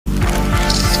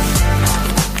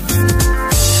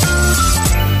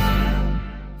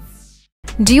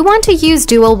Do you want to use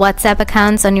dual WhatsApp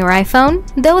accounts on your iPhone?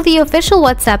 Though the official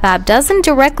WhatsApp app doesn't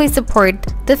directly support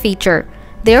the feature.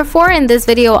 Therefore, in this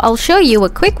video, I'll show you a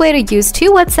quick way to use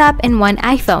two WhatsApp in one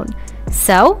iPhone.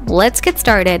 So, let's get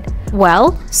started.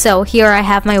 So here I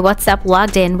have my WhatsApp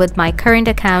logged in with my current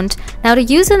account. Now to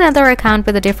use another account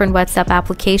with a different WhatsApp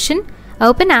application,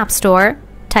 open App Store,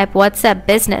 type WhatsApp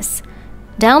Business.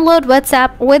 Download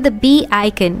WhatsApp with the B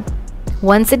icon.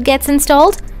 Once it gets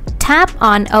installed, tap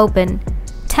on Open.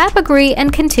 Tap Agree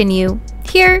and Continue.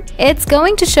 Here, it's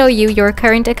going to show you your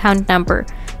current account number.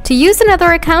 To use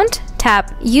another account,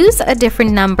 tap Use a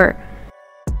different number.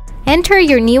 Enter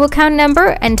your new account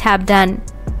number and tap Done.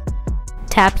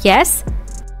 Tap Yes.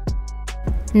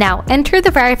 Now enter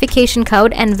the verification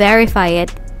code and verify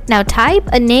it. Now type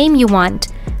a name you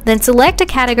want, then select a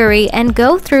category and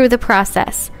go through the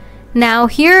process. Now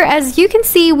here, as you can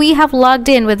see, we have logged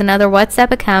in with another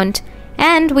WhatsApp account,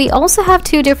 and we also have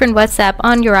two different WhatsApp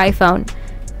on your iPhone.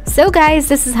 So guys,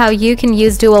 this is how you can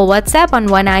use dual WhatsApp on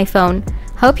one iPhone.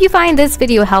 Hope you find this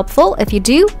video helpful. If you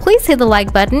do, please hit the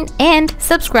like button and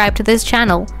subscribe to this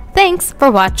channel. Thanks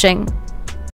for watching.